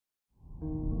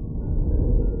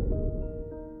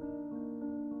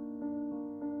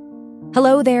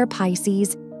Hello there,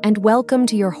 Pisces, and welcome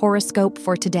to your horoscope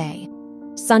for today,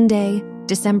 Sunday,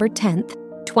 December 10th,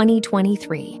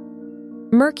 2023.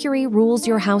 Mercury rules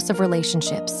your house of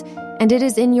relationships, and it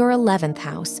is in your 11th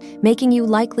house, making you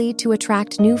likely to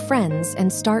attract new friends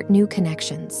and start new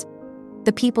connections.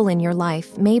 The people in your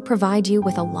life may provide you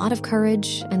with a lot of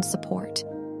courage and support.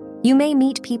 You may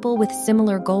meet people with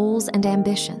similar goals and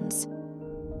ambitions.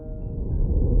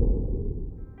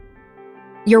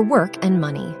 Your work and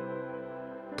money.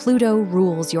 Pluto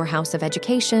rules your house of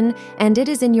education, and it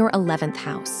is in your 11th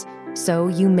house, so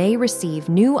you may receive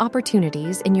new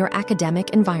opportunities in your academic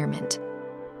environment.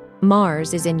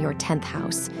 Mars is in your 10th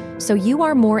house, so you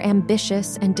are more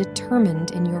ambitious and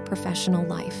determined in your professional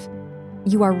life.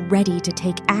 You are ready to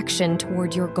take action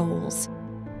toward your goals.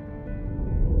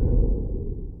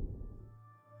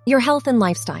 Your health and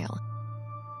lifestyle.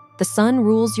 The Sun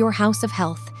rules your house of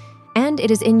health, and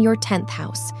it is in your 10th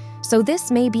house, so this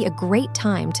may be a great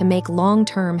time to make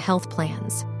long-term health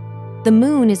plans. The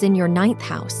Moon is in your 9th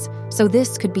house, so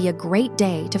this could be a great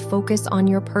day to focus on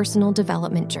your personal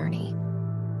development journey.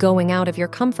 Going out of your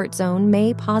comfort zone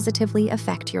may positively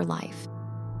affect your life.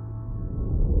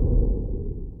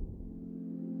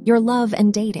 Your love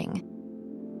and dating.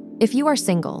 If you are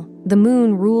single, the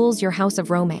Moon rules your house of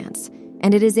romance,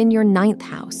 and it is in your 9th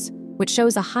house, which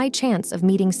shows a high chance of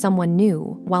meeting someone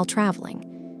new while traveling.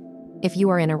 If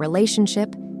you are in a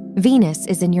relationship, Venus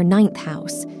is in your 9th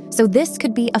house, so this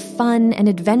could be a fun and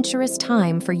adventurous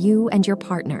time for you and your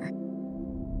partner.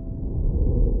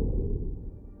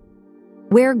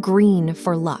 Wear green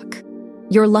for luck.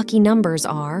 Your lucky numbers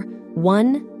are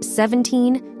 1,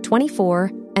 17,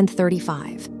 24, and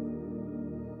 35.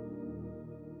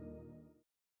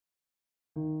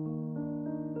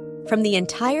 From the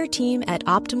entire team at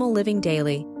Optimal Living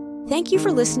Daily, thank you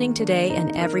for listening today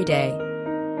and every day.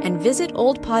 And visit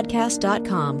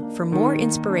oldpodcast.com for more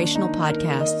inspirational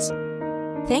podcasts.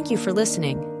 Thank you for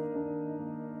listening.